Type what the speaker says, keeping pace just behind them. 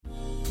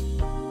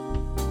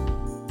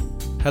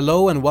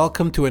Hello and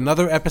welcome to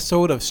another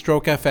episode of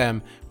Stroke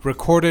FM,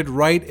 recorded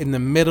right in the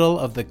middle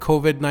of the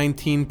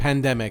COVID-19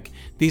 pandemic.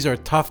 These are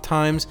tough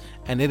times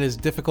and it is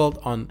difficult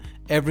on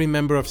every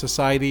member of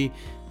society.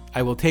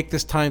 I will take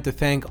this time to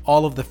thank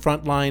all of the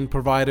frontline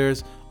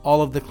providers,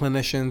 all of the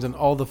clinicians, and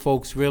all the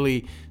folks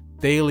really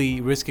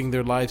daily risking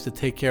their lives to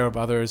take care of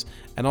others,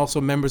 and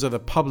also members of the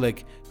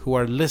public who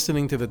are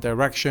listening to the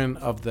direction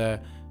of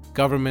the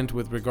government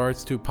with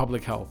regards to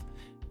public health.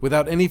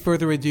 Without any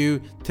further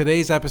ado,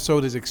 today's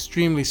episode is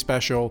extremely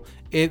special.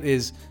 It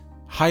is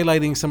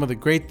highlighting some of the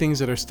great things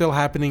that are still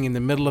happening in the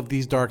middle of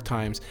these dark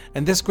times.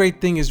 And this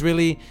great thing is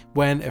really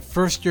when a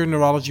first-year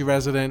neurology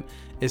resident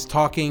is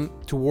talking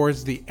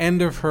towards the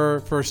end of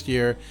her first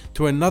year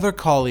to another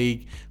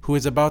colleague who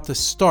is about to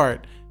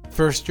start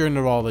first-year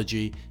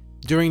neurology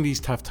during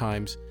these tough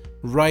times,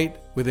 right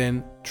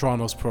within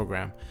Toronto's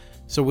program.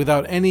 So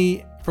without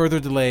any further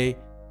delay,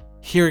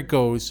 here it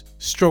goes,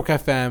 Stroke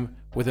FM,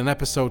 with an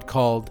episode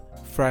called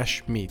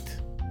Fresh Meat.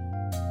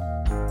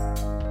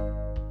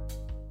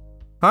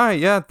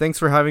 Hi, thanks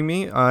for having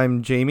me.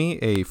 I'm Jamie,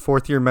 a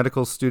fourth-year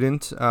medical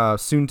student,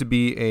 soon to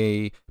be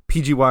a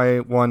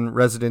PGY1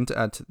 resident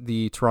at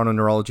the Toronto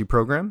Neurology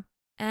Program.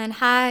 And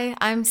hi,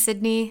 I'm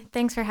Sydney.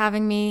 Thanks for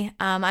having me.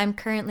 I'm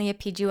currently a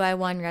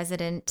PGY1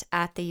 resident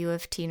at the U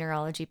of T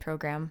Neurology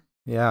Program.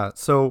 Yeah,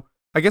 so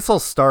I guess I'll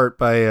start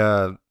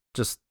by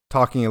just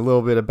talking a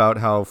little bit about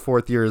how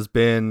fourth year has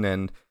been,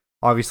 and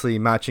obviously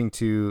matching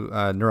to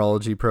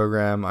neurology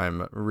program.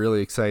 I'm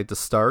really excited to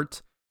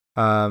start.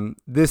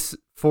 This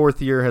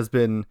fourth year has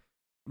been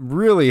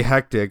really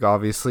hectic,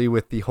 obviously,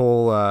 with the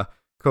whole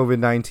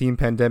COVID-19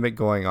 pandemic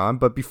going on.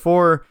 But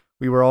before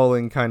we were all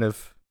in kind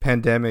of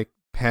pandemic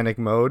panic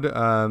mode,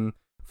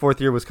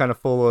 fourth year was kind of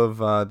full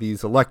of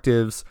these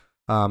electives.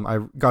 I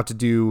got to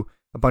do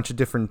a bunch of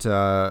different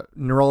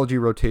neurology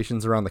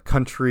rotations around the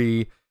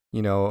country.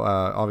 You know,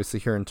 obviously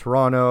here in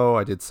Toronto,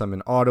 I did some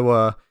in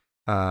Ottawa.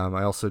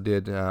 I also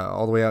did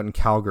all the way out in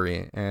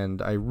Calgary,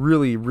 and I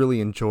really,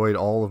 really enjoyed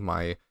all of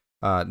my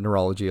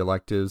neurology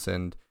electives,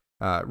 and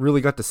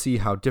really got to see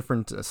how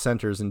different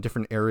centers in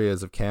different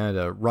areas of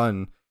Canada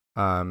run,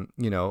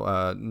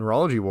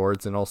 neurology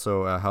wards, and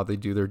also how they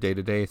do their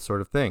day-to-day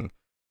sort of thing.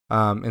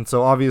 And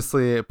so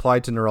obviously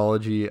applied to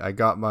neurology, I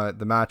got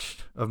the match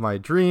of my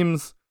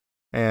dreams,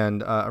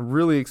 and I'm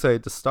really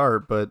excited to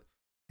start, but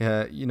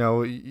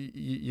no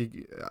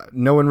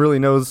one really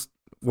knows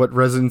what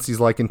residency's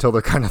like until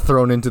they're kind of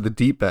thrown into the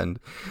deep end.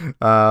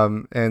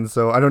 And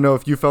so I don't know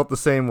if you felt the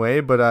same way,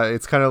 but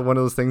it's kind of one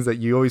of those things that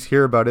you always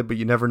hear about it, but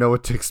you never know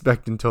what to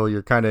expect until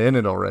you're kind of in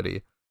it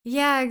already.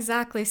 Yeah,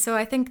 exactly. So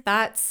I think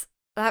that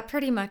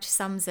pretty much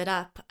sums it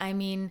up. I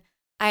mean,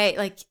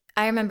 I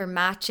remember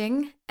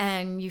matching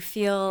and you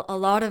feel a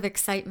lot of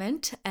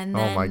excitement, and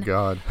then oh my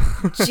God.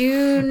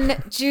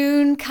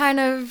 June kind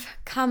of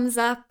comes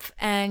up,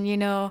 and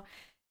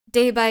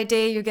day by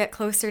day, you get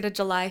closer to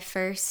July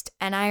 1st,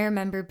 and I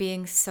remember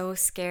being so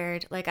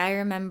scared. Like, I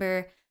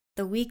remember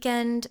the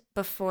weekend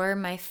before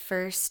my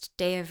first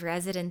day of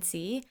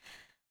residency,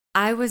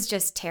 I was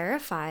just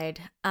terrified.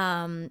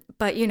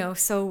 But,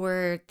 so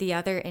were the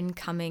other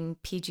incoming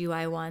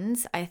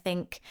PGY1s. I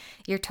think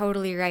you're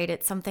totally right.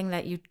 It's something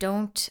that you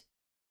don't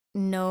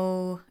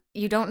know.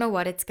 You don't know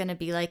what it's going to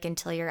be like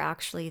until you're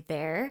actually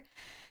there.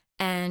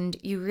 And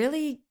you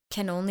really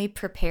can only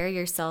prepare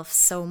yourself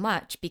so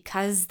much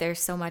because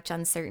there's so much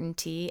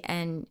uncertainty,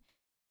 and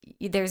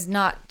there's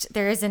nothing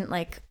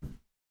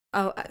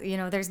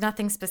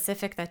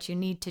specific that you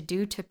need to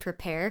do to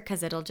prepare,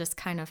 because it'll just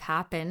kind of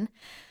happen.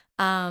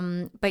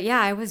 But yeah,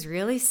 I was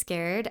really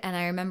scared, and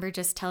I remember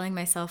just telling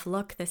myself,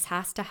 look, this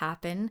has to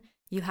happen.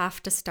 You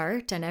have to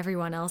start, and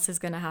everyone else is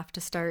going to have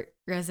to start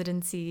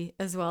residency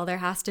as well. There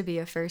has to be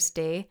a first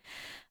day.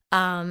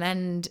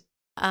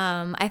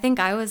 I think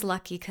I was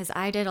lucky because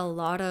I did a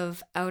lot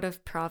of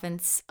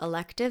out-of-province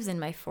electives in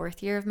my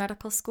fourth year of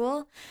medical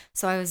school.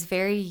 So I was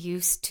very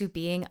used to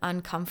being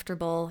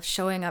uncomfortable,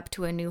 showing up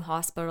to a new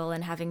hospital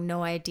and having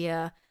no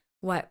idea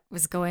what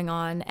was going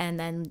on, and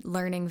then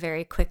learning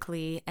very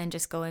quickly and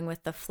just going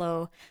with the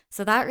flow.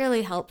 So that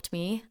really helped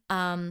me.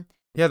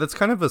 Yeah, that's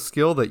kind of a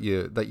skill that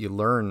you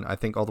learn, I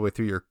think, all the way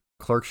through your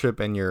clerkship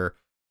and your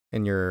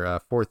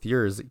fourth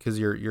years, because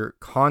you're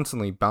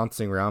constantly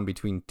bouncing around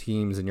between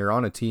teams, and you're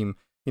on a team.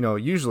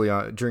 Usually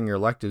during your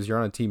electives, you're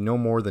on a team no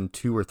more than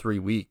 2 or 3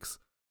 weeks.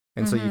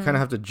 And so you kind of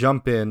have to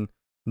jump in,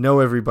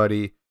 know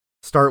everybody,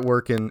 start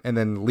working, and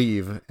then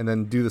leave, and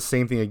then do the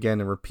same thing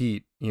again and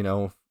repeat,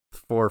 4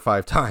 or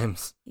 5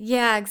 times.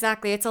 Yeah,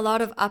 exactly. It's a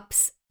lot of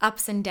ups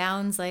and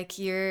downs. Like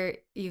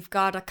you've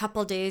got a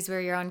couple days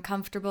where you're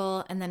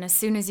uncomfortable, and then as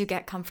soon as you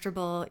get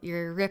comfortable,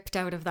 you're ripped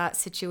out of that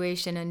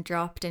situation and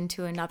dropped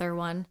into another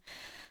one.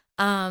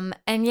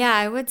 And yeah,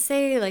 I would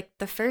say like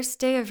the first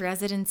day of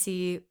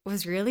residency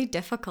was really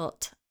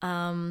difficult.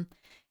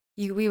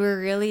 We were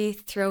really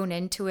thrown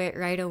into it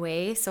right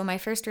away. So my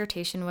first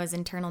rotation was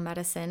internal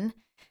medicine,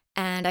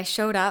 And I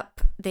showed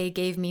up. They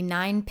gave me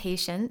 9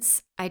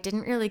 patients. I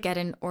didn't really get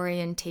an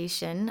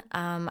orientation.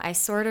 I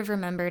sort of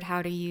remembered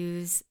how to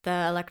use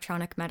the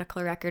electronic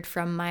medical record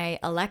from my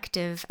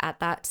elective at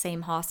that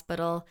same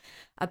hospital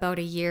about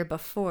a year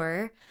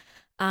before.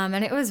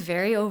 And it was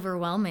very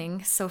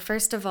overwhelming. So,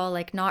 first of all,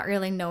 like not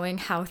really knowing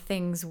how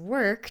things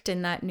worked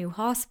in that new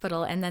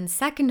hospital. And then,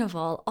 second of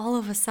all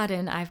of a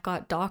sudden, I've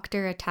got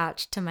doctor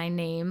attached to my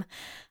name.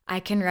 I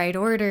can write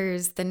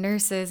orders. The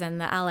nurses and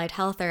the allied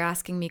health are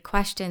asking me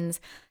questions.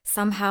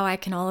 Somehow I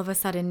can all of a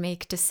sudden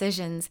make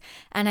decisions.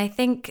 And I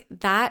think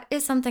that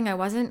is something I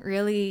wasn't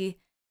really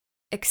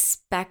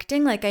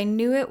expecting. Like, I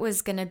knew it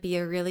was going to be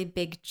a really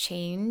big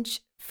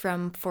change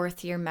from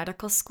 4th year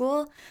medical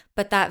school,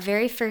 but that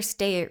very first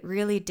day, it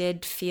really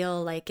did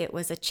feel like it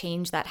was a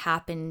change that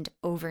happened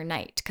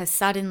overnight, because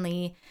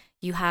suddenly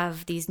you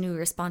have these new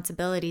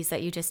responsibilities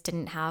that you just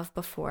didn't have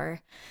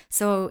before.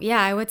 So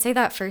yeah, I would say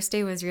that first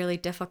day was really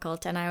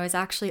difficult, and I was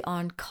actually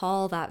on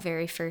call that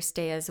very first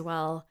day as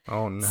well.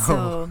 Oh no.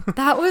 So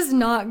that was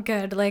not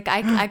good. Like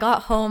I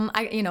got home,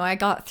 I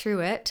got through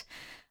it.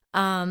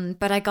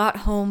 But I got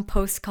home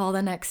post call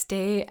the next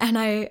day, and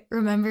I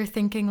remember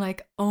thinking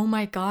like, oh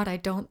my God, I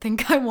don't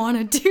think I want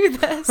to do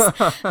this.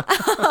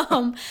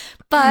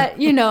 But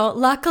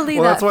luckily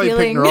well, that that's why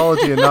feeling. you pick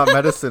neurology and not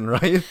medicine,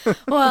 right?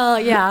 Well,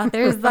 yeah,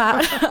 there's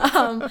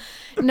that.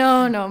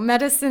 No,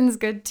 medicine's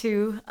good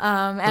too.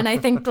 And I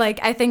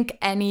think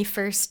any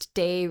first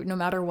day, no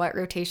matter what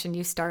rotation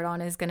you start on,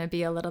 is going to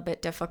be a little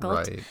bit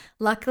difficult. Right.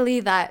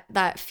 Luckily,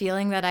 that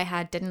feeling that I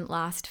had didn't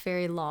last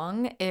very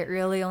long. It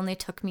really only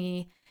took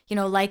me,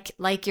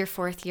 like your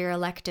 4th year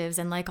electives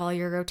and like all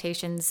your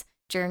rotations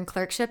during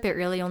clerkship, it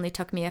really only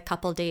took me a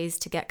couple days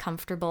to get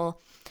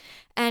comfortable.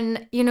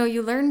 And,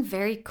 you learn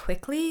very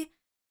quickly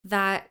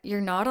that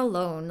you're not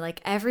alone. Like,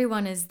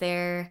 everyone is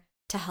there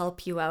to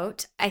help you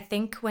out. I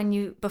think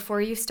before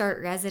you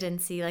start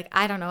residency, like,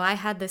 I don't know, I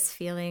had this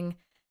feeling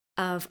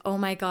of, oh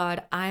my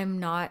God, I'm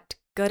not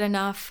good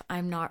enough.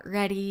 I'm not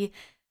ready.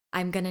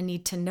 I'm going to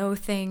need to know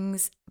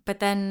things. But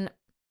then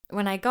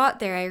when I got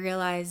there, I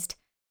realized,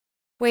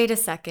 wait a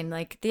second,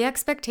 like the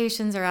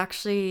expectations are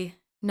actually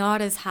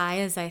not as high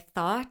as I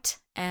thought.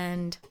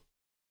 And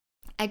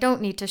I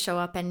don't need to show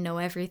up and know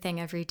everything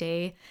every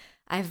day.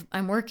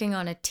 I'm working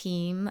on a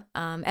team.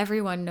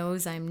 Everyone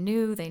knows I'm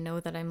new. They know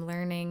that I'm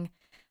learning.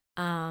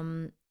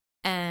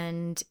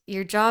 And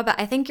your job,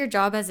 I think your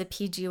job as a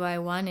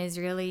PGY1 is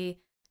really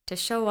to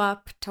show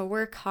up, to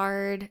work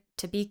hard,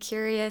 to be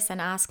curious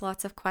and ask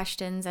lots of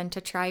questions, and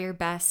to try your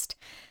best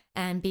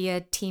and be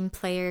a team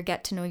player,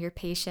 get to know your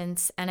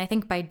patients. And I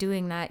think by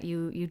doing that,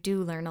 you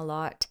do learn a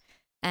lot.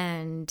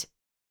 And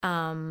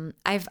one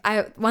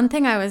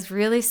thing I was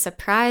really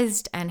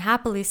surprised and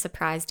happily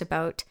surprised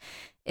about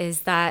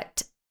is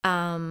that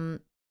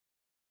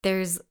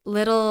there's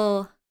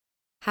little,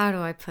 how do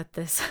I put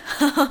this?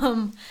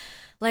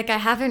 Like, I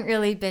haven't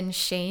really been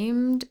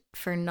shamed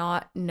for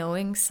not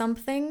knowing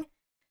something,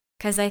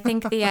 because I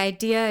think the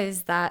idea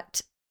is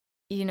that,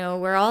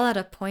 we're all at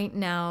a point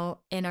now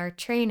in our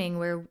training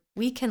where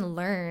we can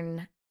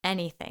learn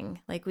anything.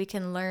 Like, we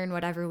can learn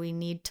whatever we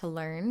need to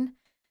learn.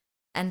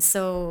 And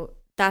so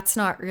that's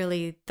not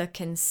really the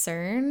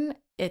concern.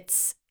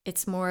 It's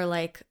more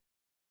like,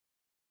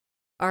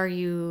 are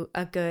you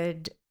a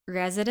good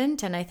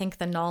resident? And I think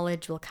the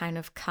knowledge will kind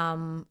of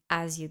come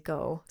as you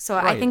go. So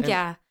right. I think,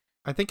 yeah.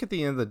 I think at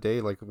the end of the day,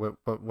 like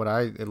what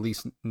I at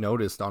least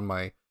noticed on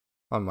my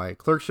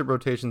clerkship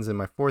rotations in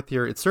my 4th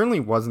year, it certainly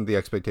wasn't the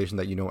expectation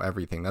that you know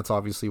everything. That's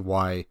obviously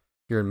why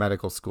you're in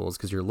medical schools,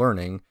 because you're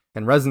learning.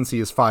 And residency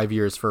is 5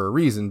 years for a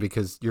reason,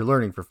 because you're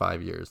learning for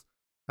 5 years.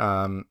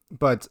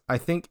 But I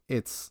think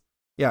it's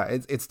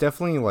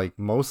definitely like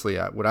mostly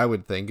what I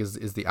would think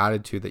is the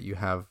attitude that you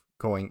have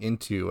going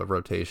into a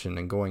rotation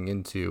and going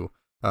into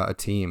a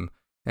team,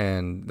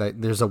 and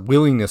that there's a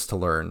willingness to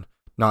learn.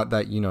 Not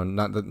that,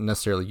 not that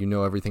necessarily you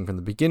know everything from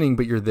the beginning,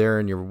 but you're there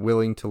and you're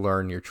willing to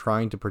learn. You're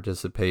trying to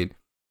participate,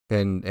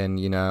 and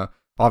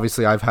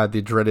obviously I've had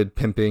the dreaded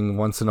pimping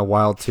once in a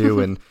while too.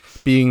 And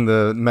being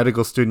the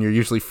medical student, you're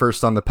usually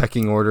first on the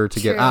pecking order to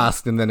get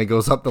asked, and then it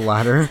goes up the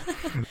ladder.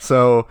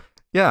 So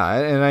yeah,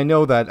 and I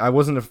know that I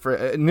wasn't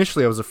afraid.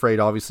 Initially, I was afraid,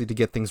 obviously, to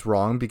get things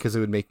wrong because it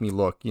would make me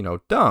look,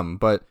 dumb.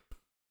 But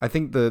I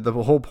think the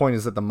whole point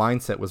is that the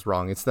mindset was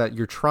wrong. It's that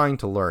you're trying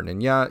to learn,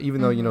 and yeah,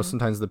 even though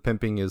sometimes the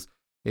pimping is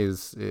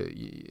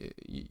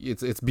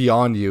it's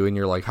beyond you, and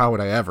you're like, how would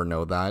I ever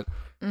know that?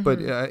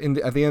 But at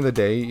the end of the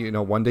day,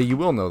 one day you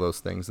will know those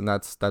things, and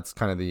that's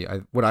kind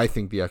of what I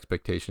think the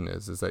expectation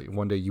is that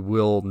one day you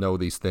will know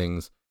these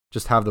things.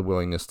 Just have the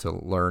willingness to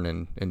learn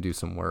and do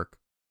some work.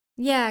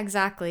 Yeah,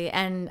 exactly.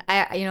 And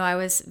I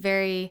was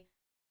very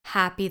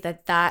happy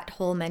that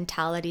whole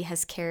mentality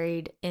has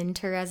carried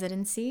into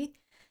residency.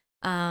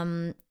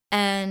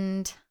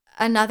 And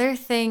another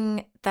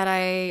thing that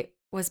I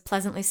was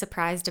pleasantly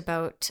surprised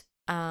about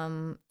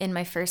in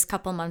my first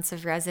couple months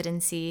of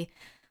residency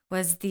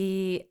was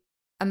the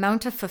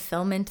amount of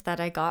fulfillment that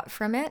I got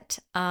from it.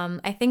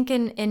 I think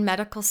in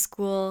medical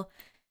school,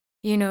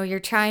 you're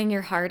trying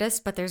your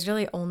hardest, but there's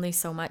really only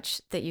so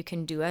much that you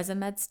can do as a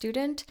med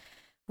student.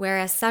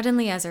 Whereas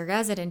suddenly as a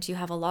resident, you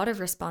have a lot of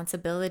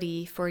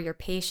responsibility for your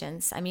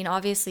patients. I mean,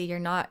 obviously you're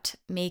not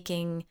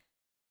making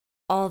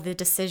all the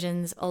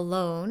decisions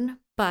alone,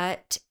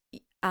 but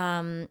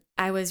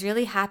I was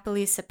really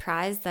happily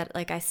surprised that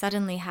like I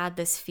suddenly had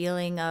this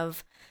feeling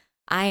of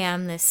I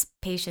am this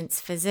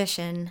patient's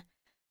physician.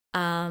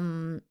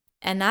 And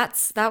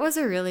that was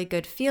a really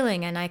good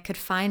feeling. And I could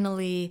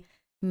finally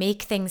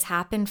make things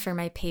happen for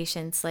my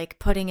patients, like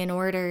putting in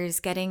orders,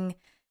 getting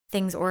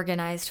things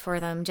organized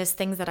for them, just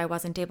things that I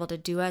wasn't able to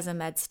do as a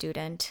med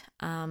student.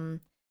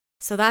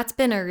 So that's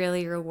been a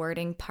really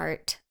rewarding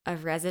part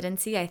of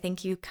residency. I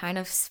think you kind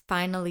of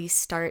finally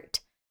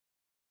start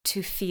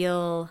to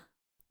feel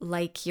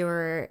like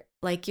you're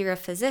a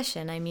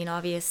physician. I mean,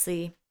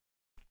 obviously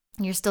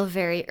you're still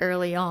very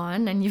early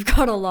on and you've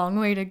got a long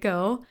way to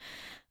go.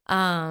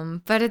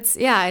 But it's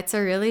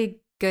a really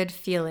good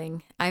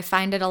feeling. I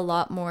find it a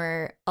lot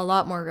more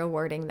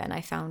rewarding than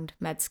I found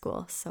med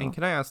school. So, and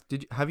can I ask,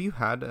 have you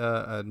had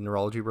a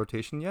neurology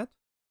rotation yet?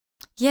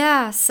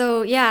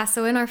 So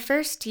in our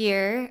first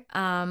year,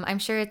 I'm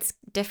sure it's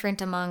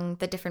different among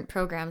the different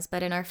programs,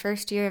 but in our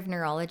first year of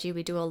neurology,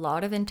 we do a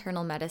lot of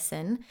internal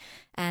medicine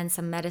and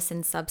some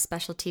medicine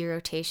subspecialty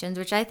rotations,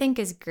 which I think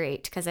is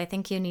great because I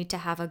think you need to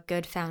have a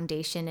good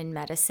foundation in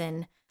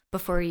medicine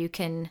before you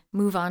can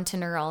move on to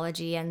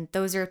neurology. And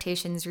those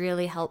rotations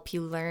really help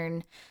you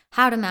learn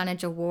how to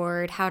manage a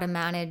ward, how to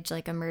manage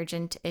like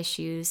emergent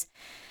issues.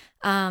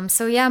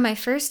 My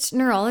first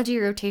neurology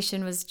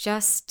rotation was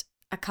just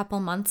a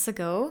couple months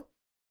ago.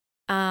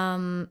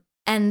 And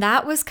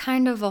that was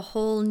kind of a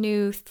whole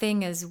new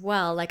thing as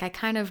well. Like I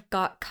kind of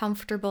got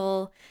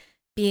comfortable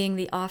being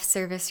the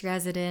off-service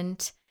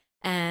resident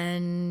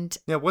and...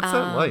 Yeah, what's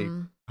that like?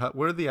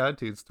 What are the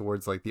attitudes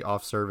towards like the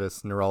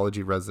off-service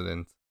neurology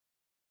resident?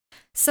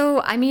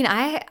 So, I mean,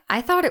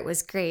 I thought it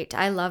was great.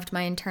 I loved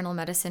my internal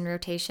medicine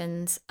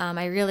rotations.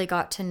 I really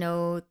got to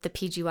know the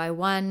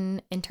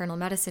PGY1 internal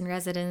medicine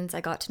residents.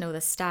 I got to know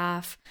the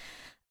staff.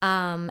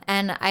 And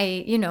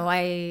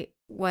I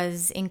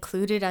was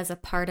included as a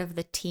part of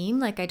the team.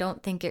 Like, I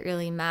don't think it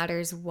really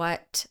matters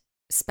what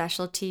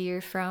specialty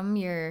you're from.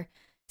 You're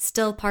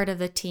still part of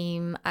the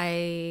team.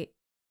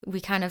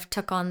 We kind of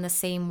took on the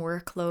same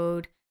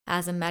workload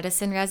as a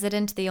medicine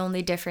resident. The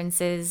only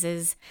difference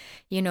is,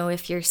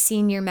 if your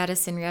senior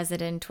medicine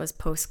resident was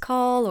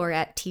post-call or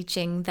at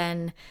teaching,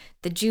 then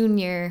the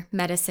junior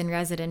medicine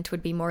resident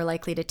would be more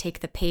likely to take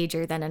the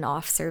pager than an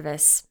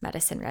off-service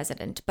medicine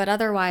resident. But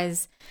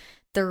otherwise,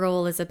 the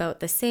role is about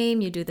the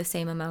same. You do the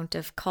same amount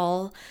of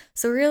call.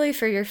 So really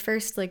for your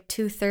first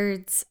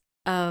 2/3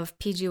 of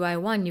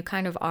PGY1, you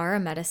kind of are a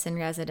medicine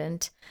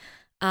resident.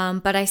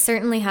 But I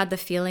certainly had the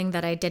feeling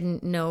that I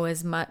didn't know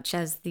as much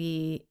as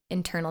the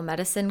internal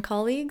medicine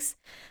colleagues.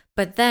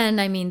 But then,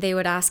 I mean, they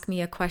would ask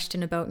me a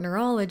question about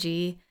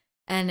neurology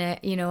and,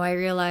 I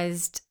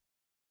realized,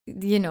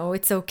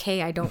 it's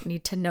okay. I don't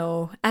need to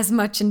know as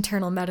much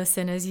internal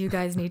medicine as you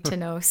guys need to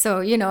know.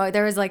 So,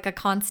 there was like a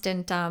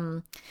constant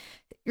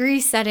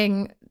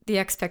resetting the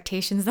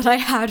expectations that I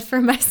had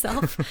for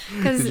myself.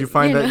 Did you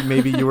find that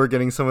maybe you were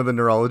getting some of the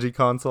neurology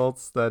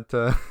consults that...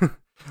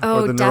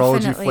 or the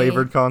neurology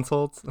flavored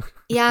consults?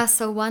 Yeah,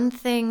 so one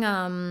thing,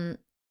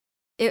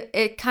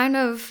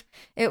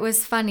 it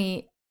was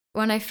funny.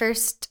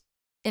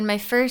 In my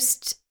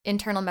first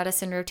internal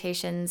medicine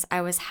rotations,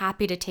 I was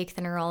happy to take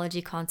the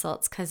neurology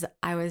consults because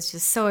I was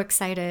just so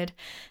excited.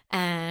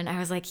 And I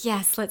was like,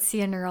 yes, let's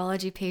see a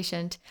neurology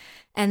patient.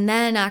 And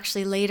then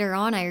actually later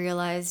on, I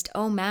realized,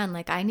 oh man,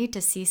 like I need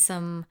to see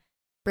some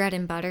bread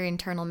and butter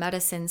internal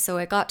medicine. So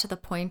it got to the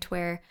point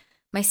where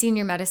my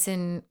senior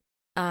medicine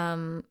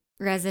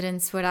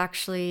residents would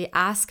actually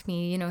ask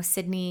me,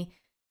 Sydney,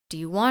 do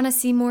you want to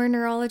see more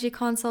neurology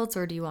consults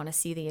or do you want to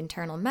see the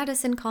internal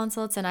medicine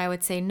consults? And I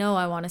would say, no,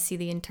 I want to see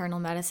the internal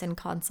medicine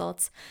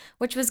consults,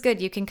 which was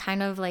good. You can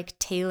kind of like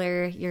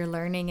tailor your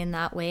learning in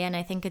that way. And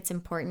I think it's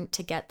important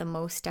to get the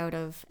most out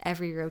of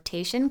every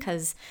rotation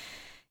because,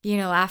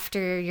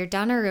 after you're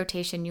done a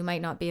rotation, you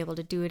might not be able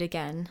to do it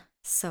again.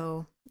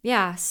 So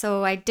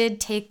I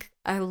did take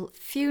a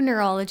few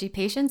neurology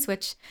patients,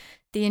 which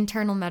the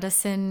internal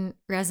medicine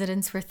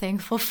residents were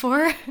thankful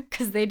for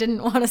because they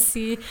didn't want to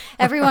see,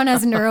 everyone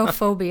has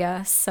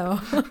neurophobia. So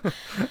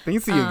I think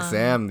it's the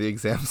exam. The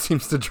exam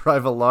seems to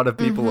drive a lot of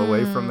people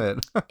away from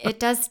it. It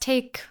does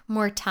take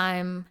more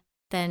time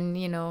than,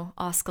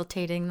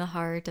 auscultating the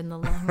heart and the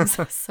lungs.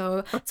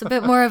 So it's a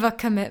bit more of a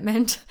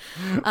commitment.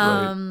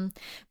 Right.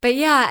 But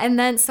yeah, and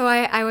then so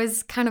I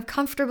was kind of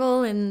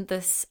comfortable in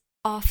this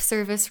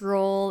off-service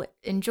role,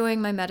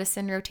 enjoying my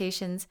medicine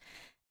rotations.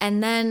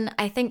 And then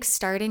I think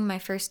starting my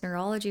first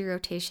neurology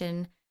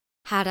rotation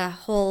had a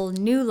whole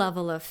new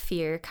level of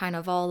fear kind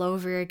of all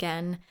over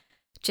again.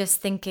 Just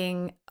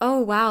thinking, oh,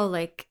 wow,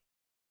 like,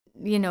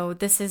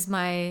 this is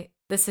my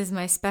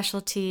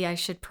specialty. I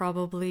should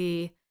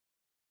probably,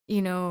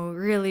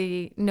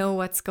 really know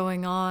what's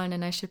going on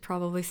and I should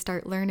probably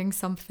start learning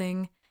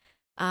something.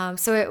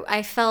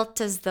 I felt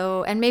as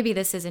though, and maybe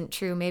this isn't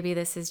true, maybe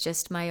this is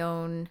just my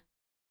own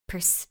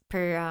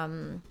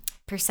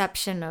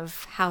perception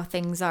of how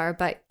things are,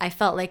 but I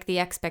felt like the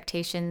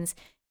expectations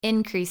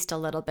increased a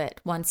little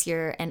bit once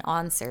you're an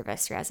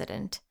on-service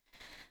resident.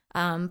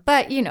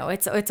 But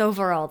it's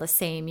overall the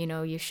same.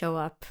 You show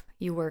up,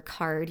 you work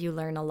hard, you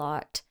learn a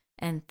lot,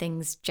 and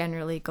things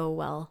generally go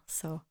well.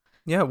 So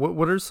yeah,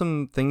 what are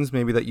some things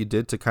maybe that you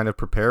did to kind of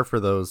prepare for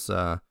those,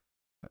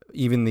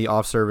 even the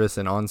off-service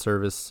and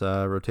on-service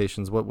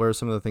rotations? What were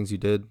some of the things you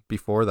did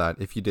before that,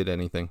 if you did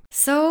anything?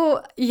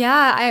 So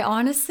yeah,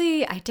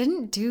 I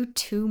didn't do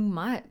too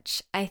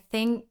much. I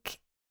think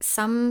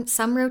some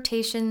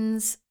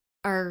rotations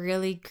are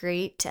really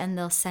great and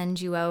they'll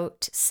send you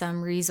out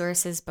some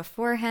resources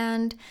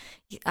beforehand,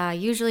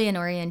 usually an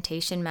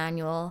orientation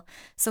manual.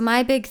 So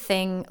my big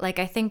thing, like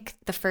I think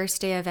the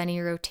first day of any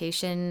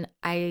rotation,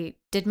 I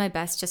did my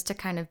best just to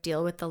kind of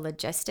deal with the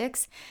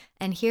logistics.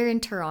 And here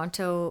in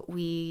Toronto,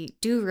 we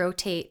do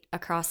rotate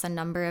across a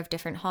number of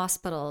different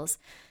hospitals.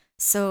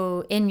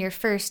 So in your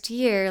first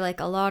year, like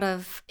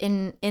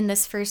in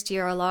this first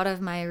year, a lot of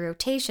my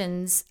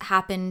rotations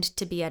happened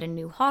to be at a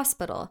new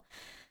hospital.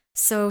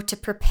 So to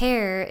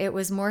prepare, it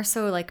was more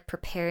so like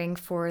preparing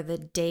for the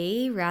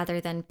day rather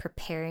than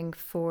preparing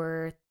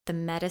for the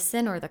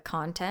medicine or the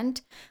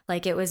content.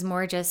 Like it was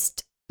more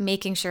just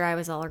making sure I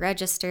was all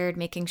registered,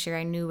 making sure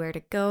I knew where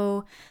to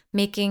go,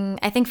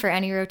 I think for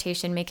any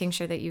rotation, making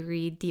sure that you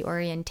read the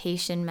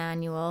orientation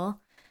manual.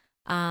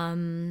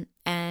 And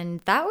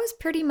that was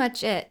pretty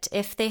much it.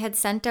 If they had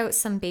sent out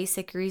some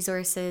basic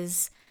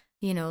resources,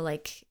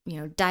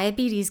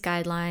 diabetes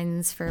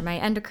guidelines for my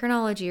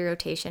endocrinology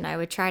rotation, I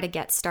would try to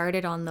get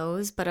started on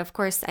those. But of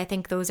course, I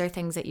think those are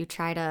things that you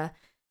try to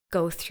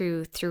go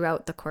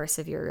throughout the course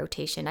of your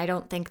rotation. I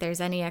don't think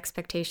there's any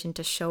expectation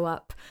to show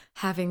up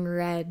having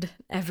read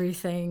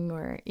everything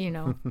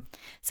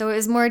So it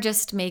was more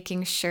just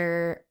making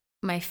sure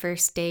my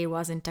first day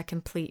wasn't a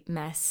complete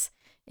mess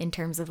in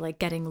terms of like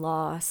getting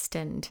lost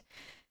and,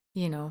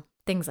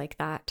 things like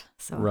that.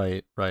 So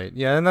Right.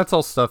 Yeah, and that's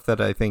all stuff that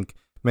I think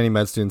many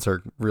med students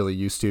are really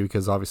used to,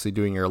 because obviously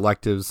doing your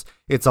electives,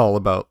 it's all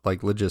about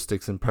like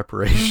logistics and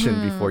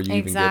preparation before you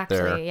even get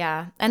there. Exactly,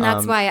 yeah. And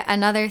that's why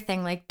another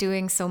thing, like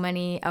doing so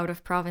many out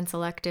of province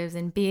electives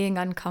and being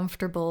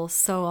uncomfortable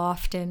so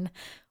often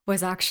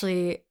was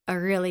actually a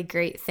really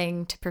great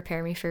thing to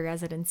prepare me for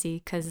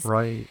residency. Because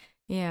right.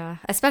 Yeah,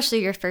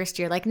 especially your first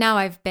year. Like now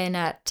I've been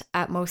at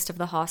most of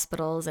the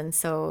hospitals, and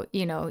so,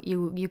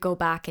 you go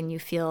back and you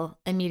feel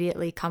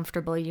immediately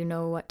comfortable, you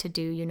know what to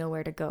do, you know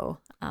where to go.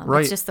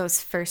 Right. It's just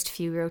those first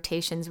few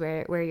rotations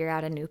where you're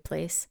at a new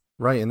place.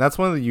 Right, and that's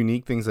one of the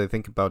unique things I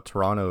think about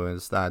Toronto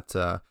is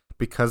that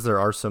because there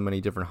are so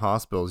many different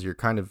hospitals, you're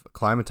kind of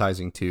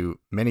acclimatizing to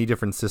many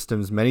different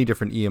systems, many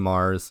different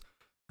EMRs,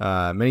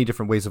 many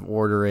different ways of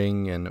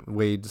ordering and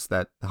ways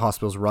that the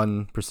hospitals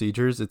run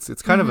procedures.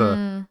 It's kind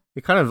of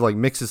it kind of like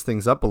mixes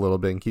things up a little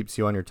bit and keeps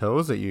you on your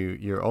toes, that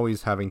you're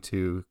always having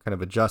to kind of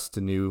adjust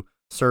to new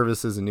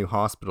services and new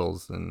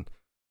hospitals. And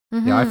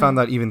yeah, I found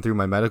that even through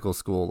my medical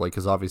school, like,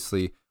 because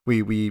obviously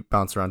we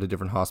bounce around to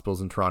different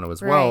hospitals in Toronto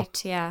as well.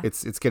 Right, yeah.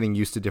 It's getting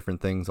used to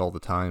different things all the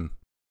time.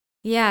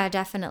 Yeah,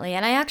 definitely.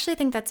 And I actually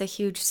think that's a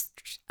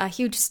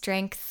huge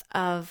strength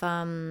of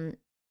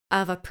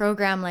a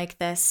program like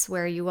this,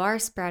 where you are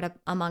spread up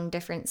among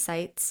different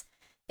sites,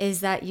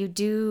 is that you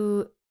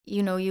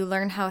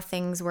learn how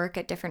things work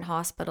at different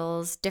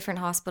hospitals. Different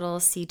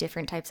hospitals see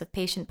different types of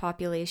patient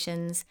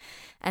populations.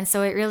 And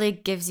so it really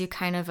gives you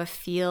kind of a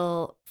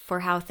feel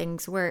for how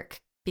things work.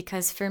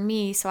 Because for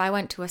me, so I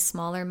went to a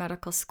smaller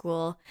medical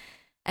school,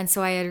 and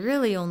so I had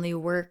really only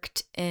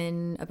worked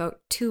in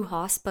about 2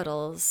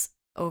 hospitals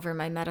over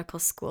my medical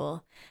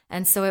school.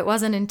 And so it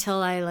wasn't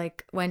until I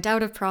went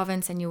out of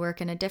province and you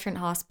work in a different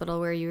hospital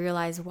where you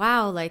realize,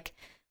 wow,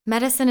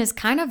 medicine is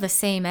kind of the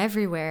same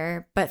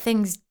everywhere, but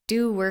things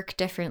do work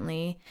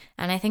differently.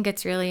 And I think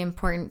it's really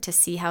important to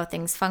see how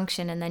things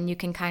function, and then you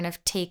can kind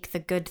of take the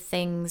good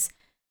things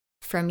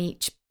from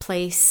each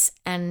place.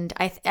 And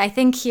I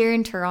think here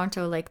in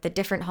Toronto, the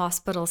different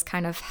hospitals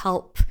kind of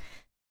help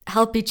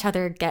each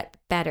other get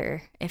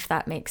better, if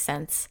that makes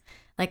sense.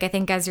 I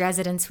think as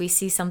residents, we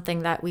see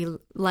something that we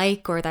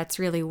like or that's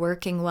really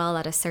working well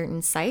at a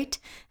certain site,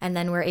 and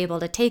then we're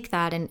able to take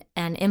that and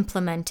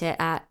implement it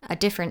at a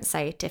different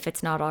site if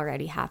it's not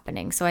already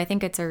happening. So I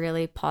think it's a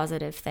really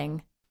positive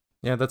thing.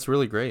 Yeah, that's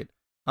really great.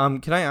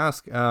 Can I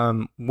ask,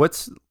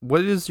 what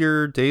does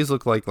your days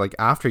look like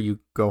after you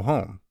go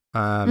home?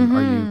 Are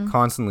you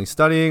constantly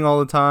studying all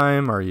the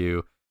time? Are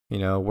you,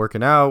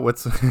 working out?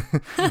 What's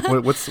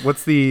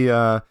what's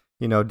the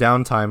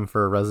downtime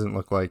for a resident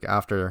look like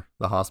after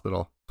the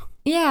hospital?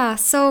 Yeah,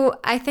 so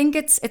I think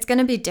it's going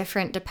to be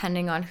different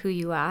depending on who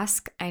you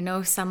ask. I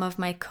know some of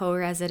my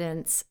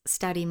co-residents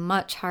study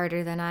much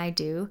harder than I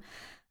do.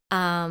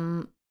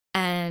 And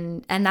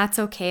that's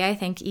okay. I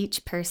think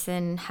each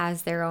person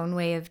has their own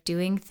way of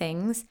doing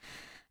things.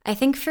 I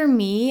think for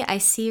me, I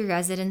see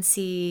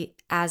residency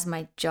as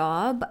my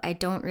job. I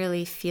don't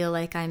really feel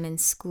like I'm in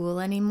school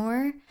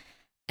anymore.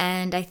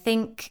 And I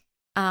think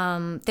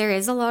there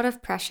is a lot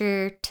of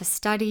pressure to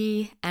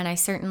study, and I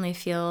certainly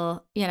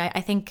feel,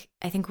 I think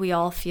we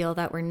all feel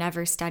that we're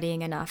never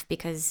studying enough,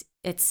 because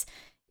it's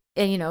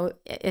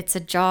a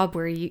job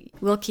where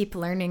we'll keep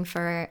learning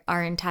for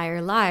our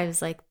entire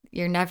lives. Like,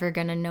 you're never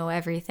going to know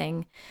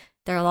everything.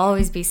 There'll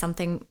always be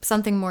something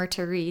more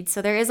to read.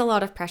 So there is a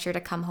lot of pressure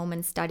to come home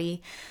and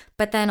study.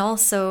 But then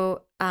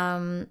also,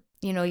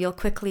 you'll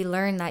quickly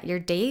learn that your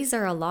days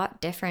are a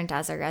lot different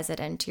as a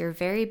resident. You're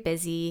very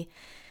busy.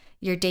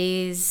 Your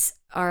days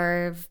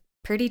are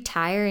pretty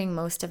tiring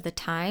most of the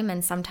time,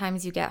 and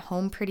sometimes you get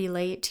home pretty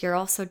late. You're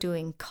also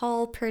doing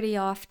call pretty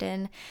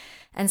often.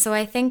 And so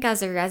I think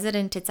as a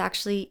resident, it's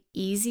actually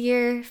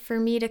easier for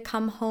me to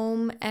come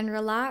home and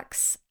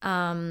relax.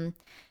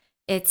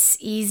 It's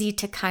easy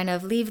to kind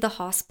of leave the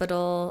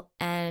hospital,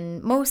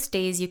 and most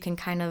days you can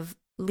kind of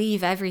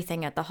leave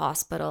everything at the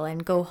hospital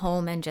and go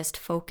home and just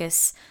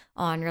focus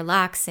on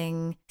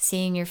relaxing,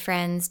 seeing your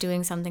friends,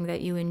 doing something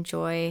that you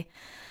enjoy.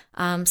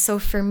 So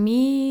for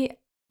me,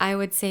 I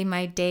would say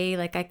my day,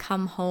 like, I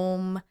come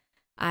home,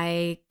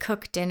 I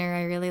cook dinner.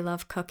 I really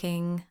love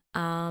cooking.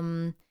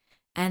 And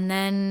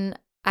then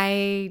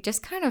I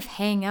just kind of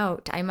hang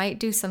out. I might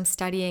do some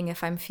studying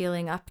if I'm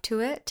feeling up to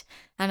it.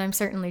 And I'm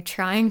certainly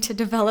trying to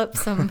develop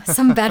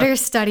some better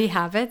study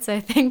habits,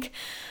 I think.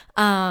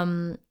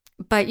 But,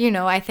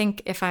 I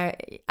think if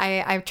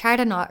I try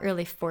to not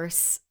really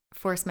force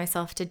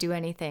myself to do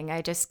anything.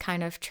 I just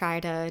kind of try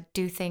to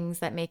do things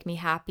that make me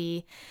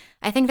happy.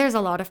 I think there's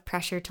a lot of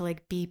pressure to,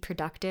 like, be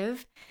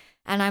productive.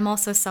 And I'm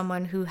also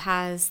someone who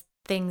has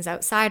things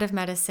outside of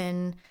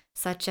medicine,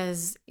 such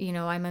as,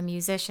 I'm a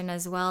musician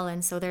as well.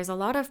 And so there's a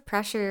lot of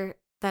pressure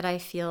that I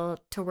feel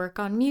to work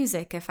on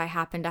music if I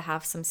happen to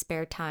have some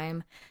spare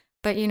time.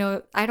 But,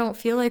 I don't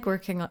feel like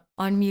working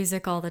on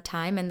music all the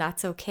time, and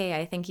that's okay.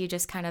 I think you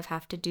just kind of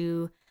have to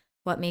do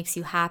what makes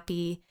you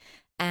happy.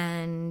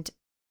 And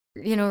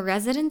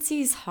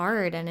residency is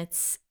hard, and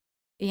it's,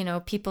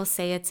 people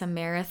say it's a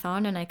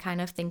marathon, and I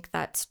kind of think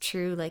that's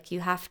true. Like,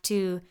 you have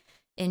to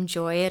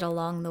enjoy it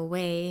along the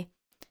way,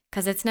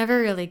 because it's never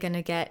really going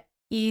to get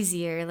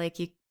easier. Like,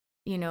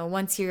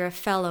 once you're a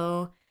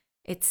fellow,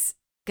 it's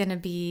going to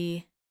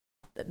be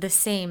the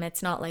same.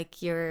 It's not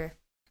like you're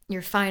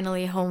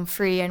finally home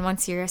free, and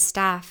once you're a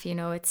staff,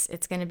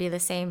 it's going to be the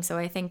same. So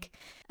I think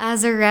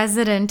as a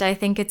resident, I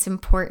think it's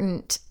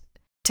important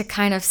to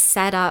kind of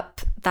set up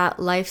that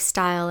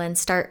lifestyle and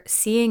start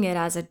seeing it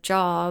as a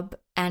job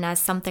and as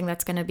something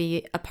that's going to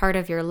be a part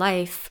of your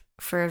life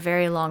for a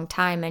very long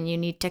time. And you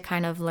need to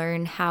kind of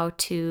learn how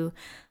to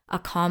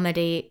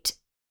accommodate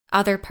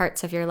other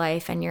parts of your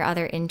life and your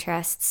other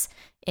interests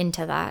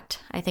into that.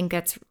 I think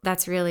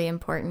that's really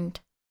important.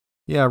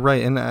 Yeah,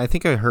 right. And I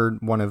think I heard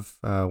one of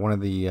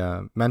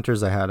the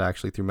mentors I had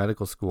actually through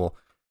medical school.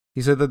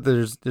 He said that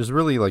there's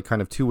really, like,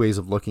 kind of two ways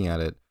of looking at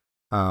it.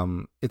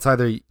 It's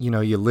either,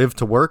 you live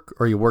to work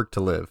or you work to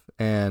live.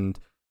 And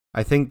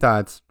I think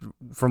that,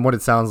 from what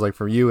it sounds like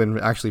for you, and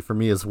actually for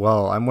me as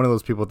well, I'm one of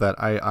those people that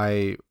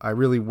I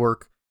really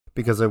work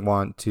because I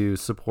want to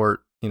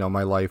support,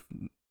 my life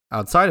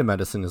outside of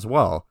medicine as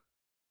well.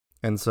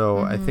 And so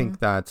I think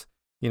that,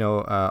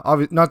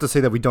 not to say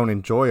that we don't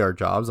enjoy our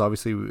jobs.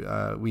 Obviously,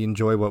 we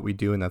enjoy what we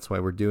do, and that's why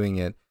we're doing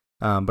it.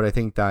 But I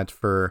think that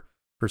for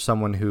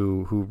someone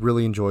who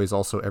really enjoys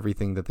also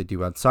everything that they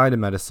do outside of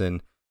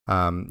medicine,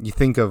 you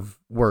think of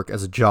work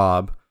as a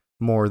job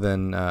more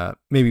than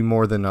maybe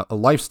more than a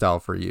lifestyle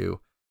for you,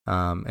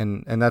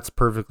 and that's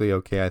perfectly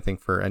okay, I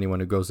think, for anyone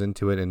who goes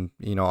into it. And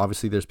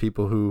obviously there's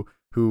people who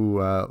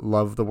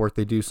love the work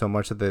they do so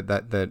much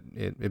that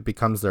it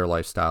becomes their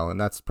lifestyle, and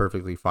that's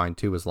perfectly fine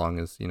too, as long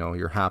as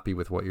you're happy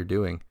with what you're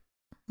doing.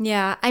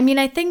 Yeah, I mean,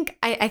 I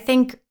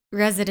think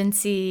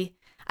residency,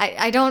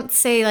 I don't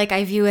say, like,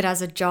 I view it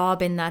as a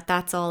job in that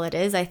that's all it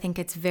is. I think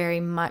it's very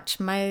much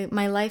my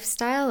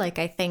lifestyle. Like,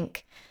 I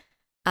think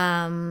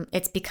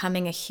it's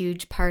becoming a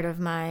huge part of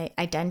my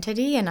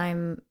identity, and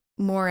I'm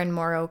more and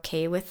more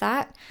okay with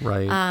that.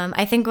 Right.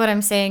 I think what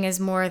I'm saying is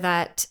more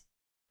that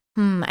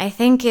I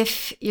think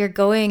if you're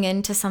going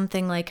into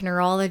something like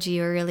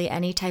neurology or really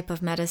any type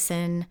of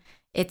medicine,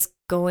 it's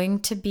going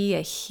to be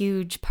a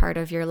huge part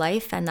of your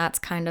life, and that's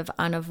kind of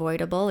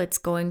unavoidable. It's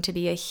going to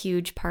be a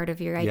huge part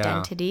of your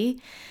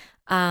identity.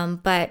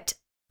 But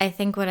I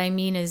think what I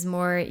mean is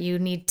more, you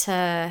need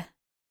to,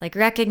 like,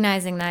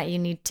 recognizing that you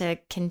need to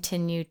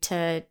continue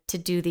to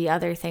do the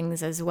other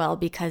things as well,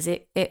 because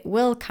it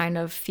will kind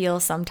of feel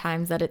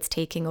sometimes that it's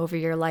taking over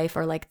your life,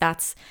 or like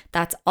that's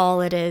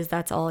all it is,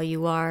 that's all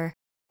you are.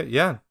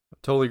 Yeah, I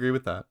totally agree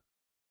with that.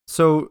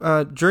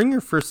 So during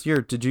your first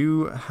year, did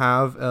you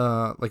have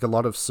like a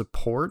lot of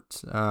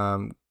support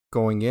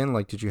going in?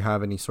 Like, did you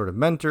have any sort of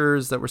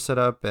mentors that were set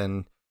up,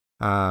 and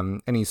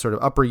any sort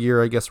of upper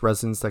year, I guess,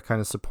 residents that kind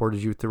of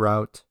supported you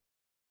throughout?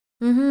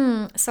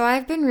 So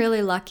I've been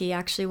really lucky,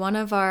 actually. One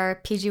of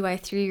our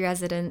PGY3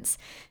 residents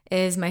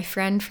is my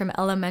friend from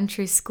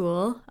elementary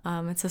school.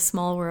 It's a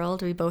small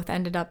world. We both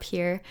ended up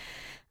here.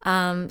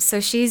 So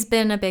she's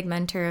been a big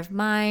mentor of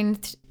mine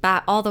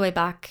all the way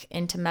back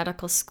into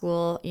medical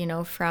school,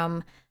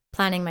 from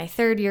planning my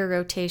third year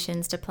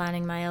rotations to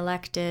planning my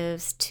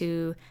electives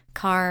to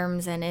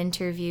CARMs and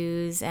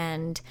interviews.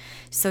 And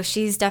so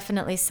she's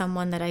definitely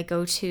someone that I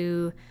go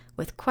to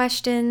with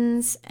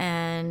questions.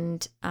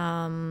 And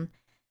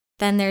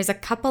then there's a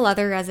couple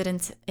other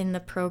residents in the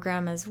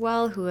program as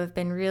well who have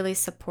been really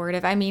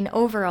supportive. I mean,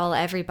 overall,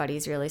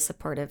 everybody's really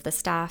supportive, the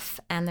staff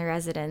and the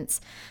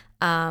residents.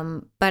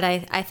 But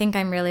I think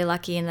I'm really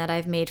lucky in that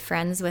I've made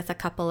friends with a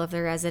couple of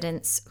the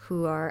residents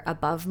who are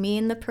above me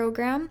in the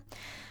program.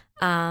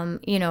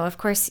 Of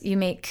course, you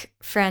make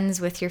friends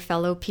with your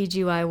fellow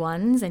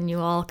PGY1s and you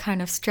all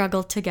kind of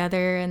struggle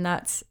together, and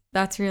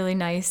that's really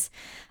nice.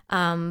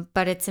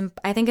 But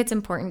I think it's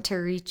important to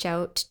reach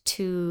out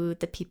to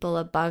the people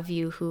above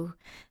you who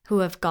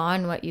have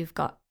gone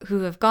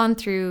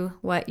through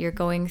what you're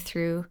going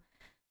through.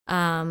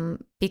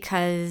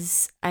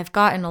 Because I've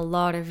gotten a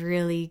lot of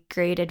really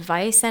great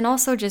advice and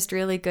also just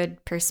really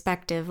good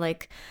perspective.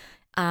 Like,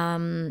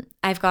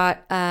 I've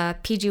got a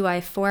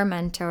PGY4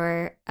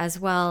 mentor as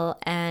well.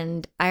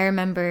 And I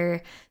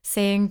remember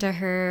saying to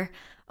her,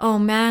 oh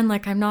man,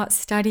 like I'm not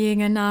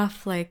studying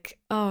enough. Like,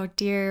 oh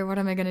dear, what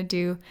am I going to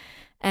do?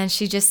 And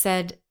she just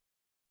said,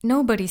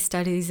 nobody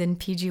studies in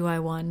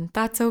PGY1.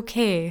 That's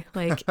okay.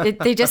 Like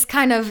they just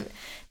kind of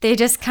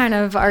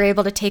are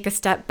able to take a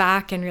step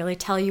back and really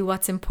tell you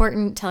what's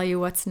important, tell you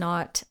what's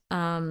not.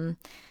 So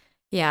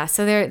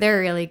they're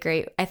really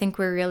great. I think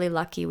we're really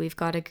lucky. We've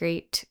got a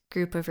great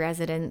group of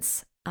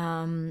residents.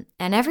 And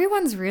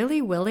everyone's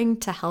really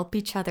willing to help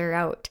each other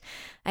out.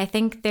 I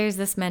think there's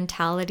this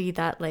mentality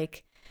that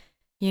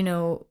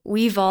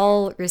we've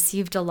all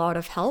received a lot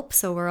of help,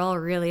 so we're all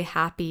really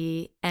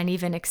happy and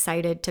even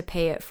excited to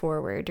pay it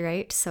forward,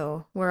 right?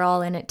 So we're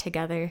all in it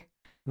together.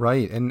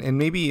 Right, and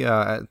maybe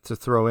to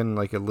throw in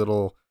like a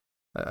little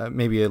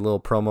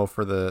promo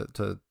for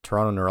the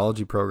Toronto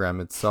Neurology program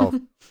itself.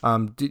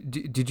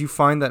 Did you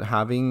find that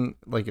having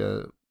like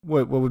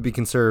what would be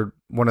considered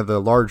one of the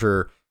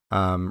larger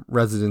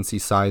residency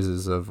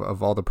sizes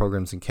of all the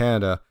programs in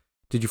Canada,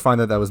 did you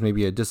find that was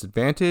maybe a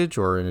disadvantage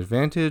or an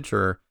advantage,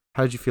 or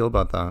how did you feel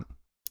about that?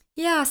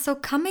 Yeah, so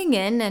coming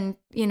in and,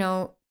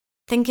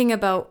 thinking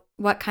about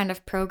what kind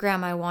of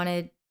program I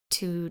wanted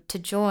to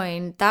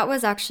join, that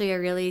was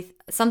actually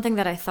something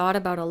that I thought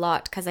about a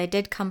lot, because I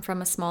did come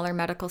from a smaller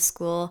medical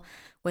school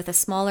with a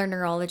smaller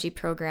neurology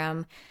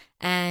program.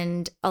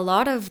 And a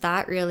lot of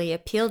that really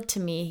appealed to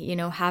me,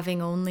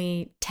 having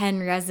only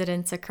 10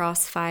 residents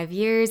across 5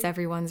 years.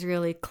 Everyone's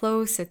really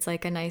close. It's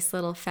like a nice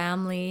little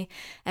family.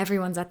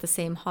 Everyone's at the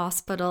same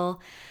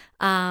hospital.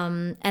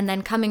 And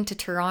then coming to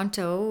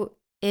Toronto,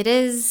 it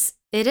is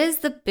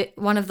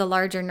one of the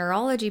larger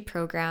neurology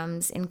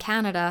programs in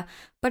Canada,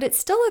 but it's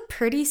still a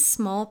pretty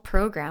small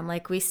program.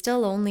 Like we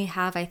still only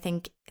have, I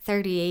think,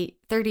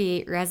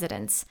 38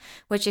 residents,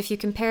 which if you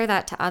compare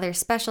that to other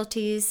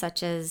specialties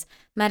such as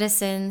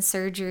medicine,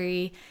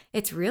 surgery,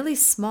 it's really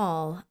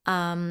small.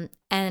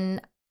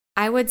 And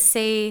I would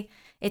say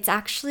it's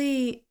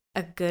actually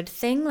a good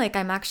thing. Like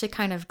I'm actually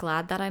kind of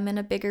glad that I'm in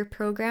a bigger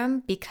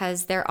program,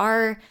 because there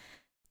are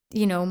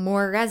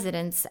more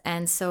residents.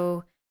 And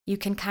so you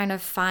can kind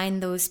of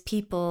find those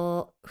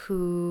people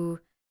who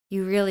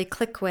you really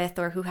click with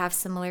or who have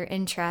similar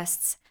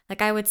interests.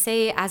 Like I would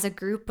say as a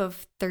group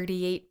of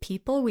 38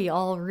 people, we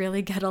all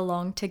really get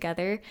along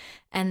together.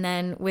 And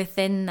then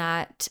within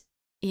that,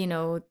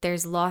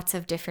 there's lots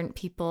of different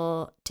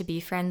people to be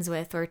friends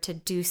with or to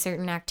do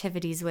certain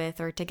activities with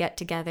or to get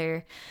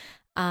together.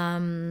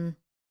 And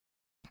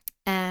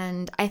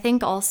I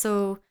think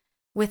also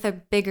with a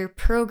bigger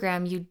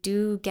program, you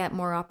do get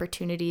more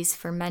opportunities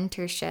for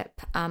mentorship.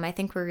 I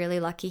think we're really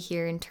lucky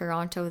here in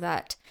Toronto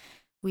that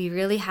we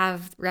really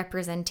have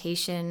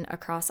representation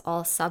across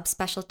all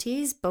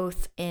subspecialties,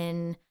 both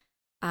in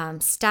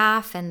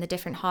staff and the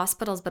different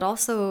hospitals, but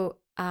also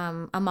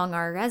among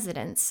our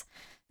residents.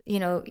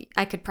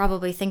 I could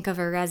probably think of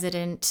a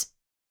resident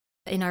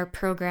in our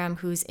program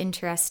who's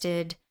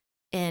interested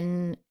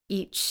in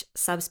each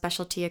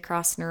subspecialty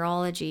across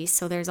neurology.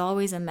 So there's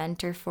always a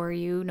mentor for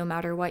you, no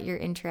matter what you're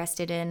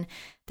interested in.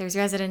 There's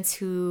residents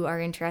who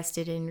are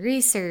interested in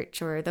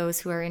research, or those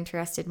who are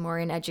interested more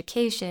in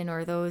education,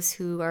 or those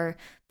who are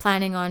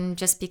planning on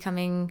just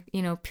becoming,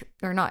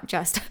 or not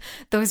just,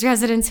 those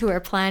residents who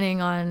are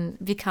planning on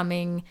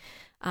becoming,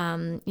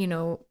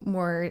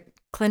 more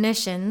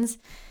clinicians.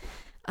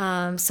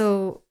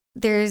 So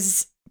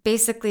there's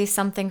basically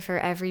something for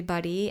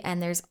everybody,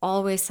 and there's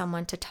always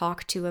someone to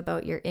talk to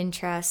about your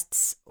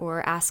interests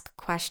or ask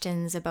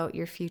questions about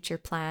your future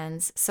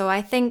plans. So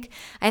I think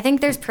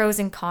there's pros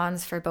and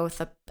cons for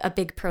both a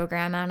big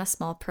program and a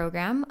small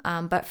program.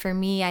 But for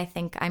me, I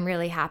think I'm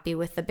really happy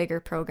with the bigger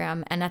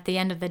program. And at the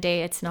end of the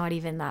day, it's not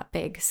even that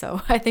big.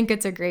 So I think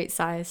it's a great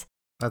size.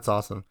 That's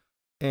awesome.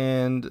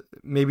 And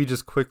maybe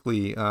just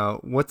quickly,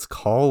 what's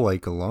call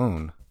like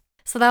alone?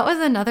 So that was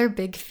another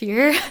big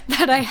fear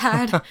that I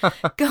had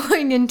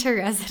going into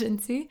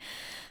residency.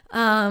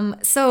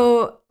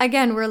 So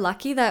again, we're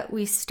lucky that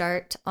we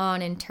start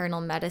on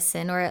internal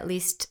medicine, or at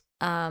least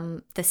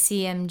the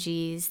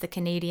CMGs, the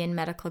Canadian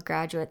medical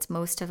graduates.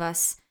 Most of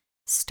us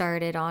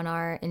started on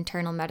our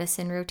internal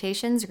medicine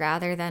rotations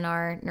rather than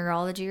our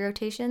neurology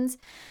rotations.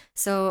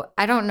 So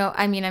I don't know.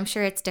 I mean, I'm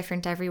sure it's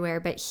different everywhere,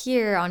 but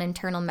here on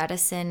internal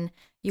medicine,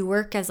 you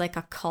work as like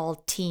a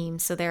called team.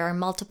 So there are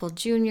multiple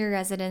junior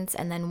residents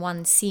and then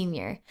one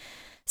senior.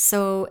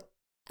 So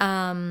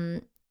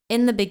in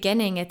the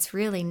beginning, it's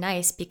really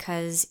nice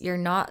because you're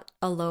not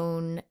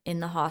alone in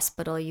the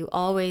hospital. You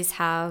always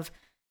have,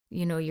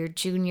 your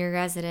junior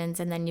residents,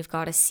 and then you've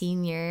got a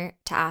senior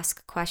to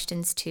ask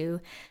questions to.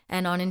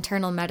 And on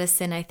internal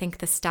medicine, I think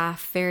the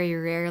staff very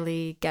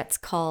rarely gets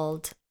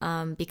called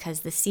because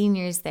the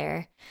senior's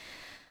there.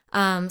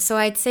 So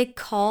I'd say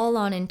call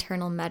on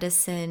internal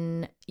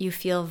medicine, you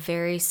feel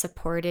very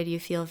supported, you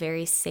feel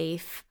very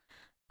safe.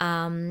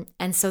 And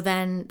so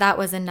then that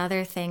was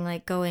another thing,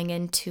 like going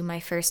into my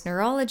first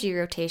neurology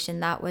rotation,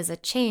 that was a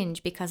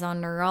change because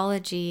on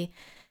neurology,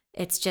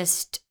 it's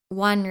just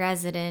one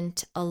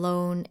resident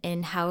alone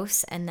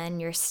in-house and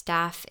then your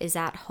staff is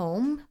at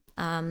home.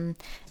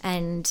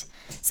 And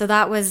so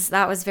that was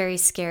very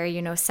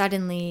scary.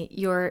 Suddenly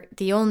you're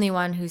the only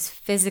one who's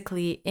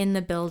physically in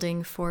the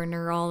building for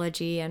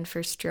neurology and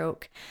for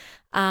stroke.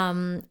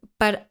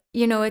 But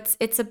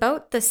it's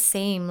about the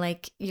same.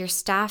 Like your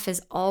staff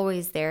is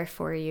always there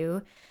for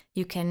you.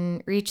 You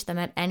can reach them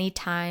at any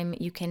time.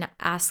 You can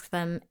ask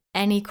them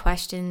any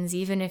questions,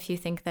 even if you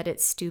think that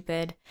it's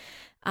stupid.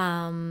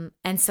 And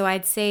so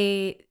I'd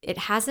say it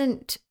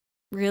hasn't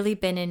really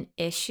been an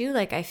issue.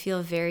 Like I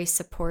feel very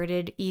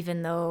supported,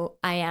 even though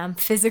I am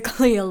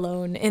physically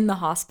alone in the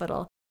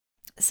hospital.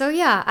 So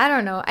yeah, I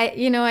don't know.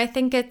 I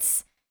think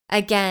it's,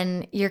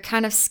 again, you're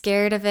kind of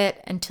scared of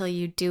it until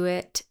you do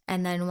it.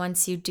 And then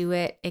once you do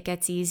it, it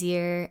gets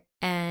easier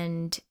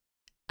and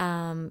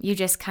you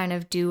just kind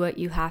of do what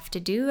you have to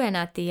do. And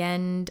at the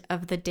end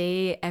of the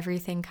day,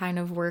 everything kind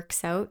of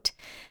works out.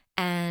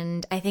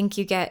 And I think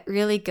you get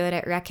really good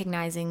at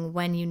recognizing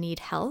when you need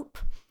help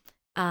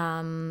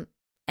and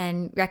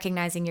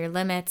recognizing your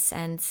limits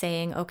and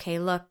saying, okay,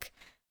 look,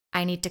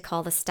 I need to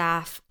call the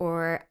staff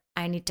or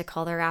I need to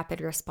call the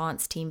rapid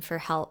response team for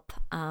help.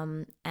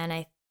 And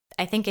I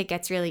think it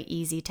gets really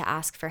easy to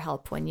ask for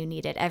help when you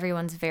need it.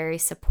 Everyone's very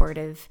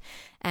supportive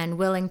and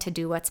willing to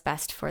do what's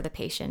best for the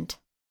patient.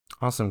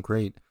 Awesome.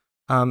 Great.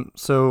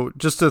 So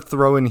just to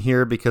throw in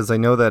here, because I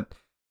know that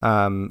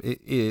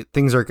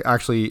things are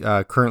actually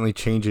currently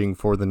changing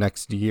for the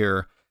next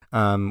year.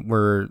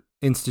 We're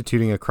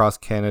instituting across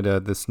Canada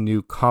this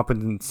new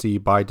competency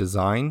by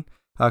design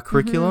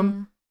curriculum.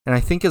 Mm-hmm. And I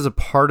think as a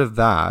part of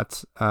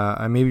that,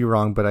 I may be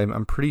wrong, but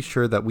I'm pretty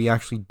sure that we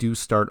actually do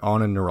start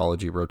on a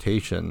neurology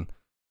rotation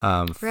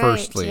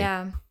firstly.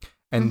 Yeah.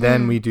 And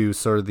then we do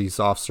sort of these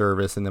off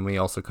service, and then we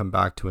also come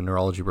back to a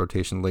neurology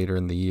rotation later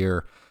in the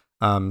year.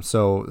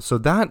 So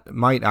that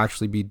might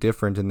actually be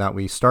different in that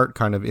we start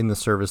kind of in the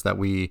service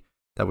the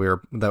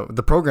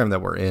program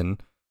that we're in,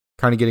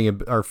 kind of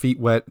getting our feet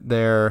wet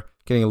there,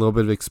 getting a little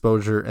bit of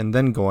exposure, and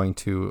then going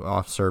to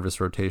off service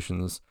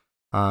rotations.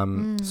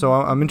 So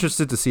I'm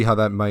interested to see how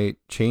that might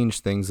change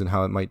things and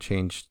how it might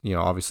change,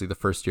 obviously the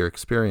first year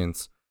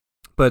experience.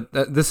 But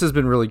this has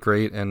been really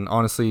great, and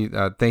honestly,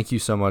 thank you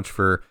so much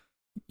for,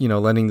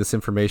 lending this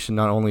information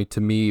not only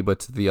to me but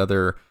to the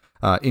other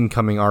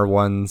incoming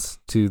R1s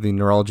to the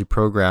neurology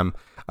program.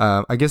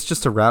 I guess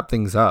just to wrap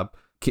things up,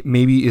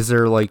 maybe is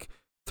there like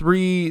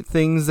 3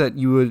 things that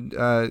you would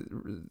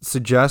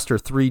suggest or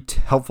 3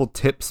 helpful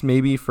tips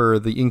maybe for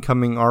the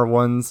incoming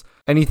R1s?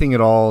 Anything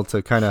at all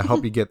to kind of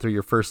help you get through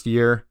your first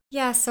year?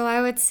 Yeah, so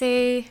I would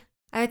say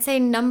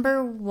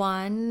number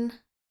 1,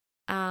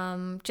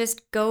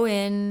 just go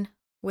in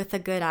with a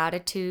good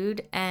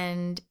attitude.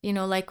 And,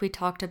 like we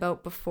talked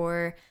about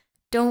before,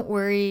 don't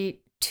worry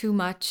too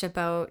much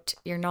about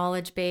your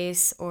knowledge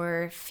base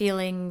or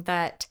feeling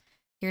that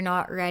you're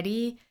not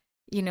ready.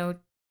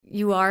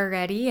 You are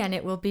ready and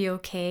it will be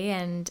okay.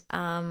 And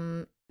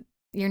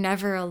you're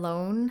never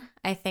alone,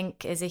 I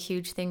think, is a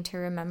huge thing to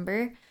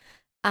remember.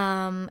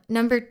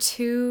 Number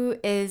 2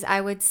 is,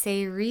 I would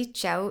say,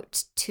 reach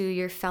out to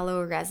your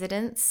fellow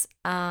residents.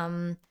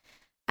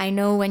 I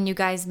know when you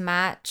guys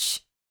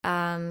match,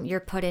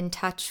 you're put in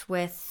touch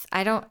with,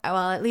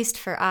 at least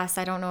for us,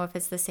 I don't know if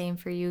it's the same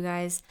for you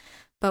guys,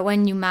 but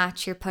when you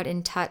match, you're put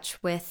in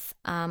touch with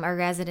a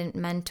resident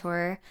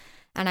mentor.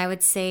 And I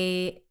would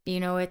say,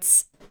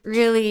 it's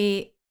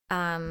really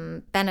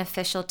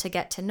beneficial to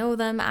get to know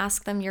them,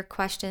 ask them your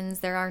questions.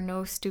 There are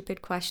no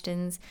stupid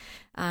questions.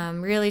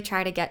 Really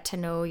try to get to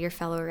know your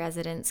fellow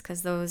residents,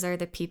 because those are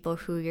the people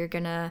who you're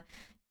going to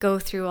go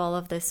through all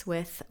of this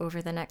with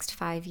over the next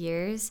 5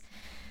 years.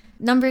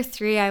 Number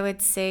 3, I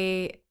would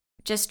say,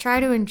 just try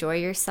to enjoy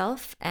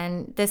yourself.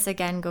 And this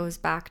again goes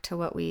back to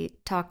what we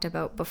talked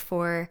about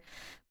before.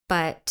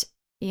 But,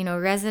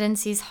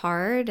 residency's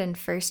hard and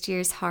first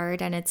year's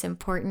hard, and it's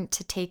important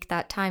to take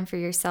that time for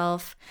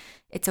yourself.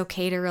 It's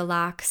okay to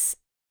relax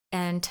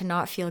and to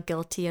not feel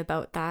guilty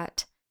about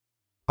that.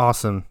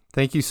 Awesome.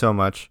 Thank you so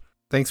much.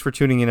 Thanks for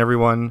tuning in,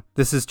 everyone.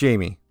 This is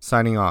Jamie,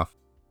 signing off.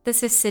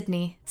 This is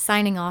Sydney,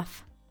 signing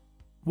off.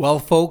 Well,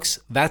 folks,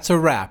 that's a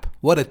wrap.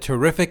 What a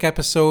terrific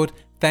episode.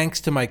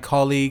 Thanks to my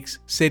colleagues,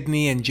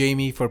 Sydney and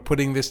Jamie, for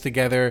putting this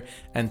together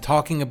and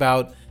talking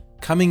about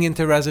coming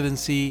into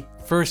residency,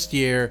 first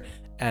year,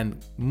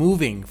 and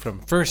moving from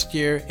first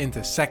year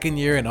into second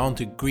year and on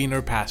to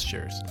greener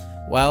pastures.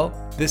 Well,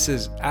 this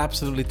is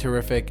absolutely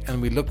terrific,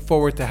 and we look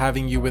forward to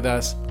having you with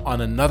us on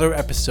another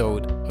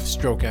episode of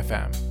Stroke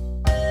FM.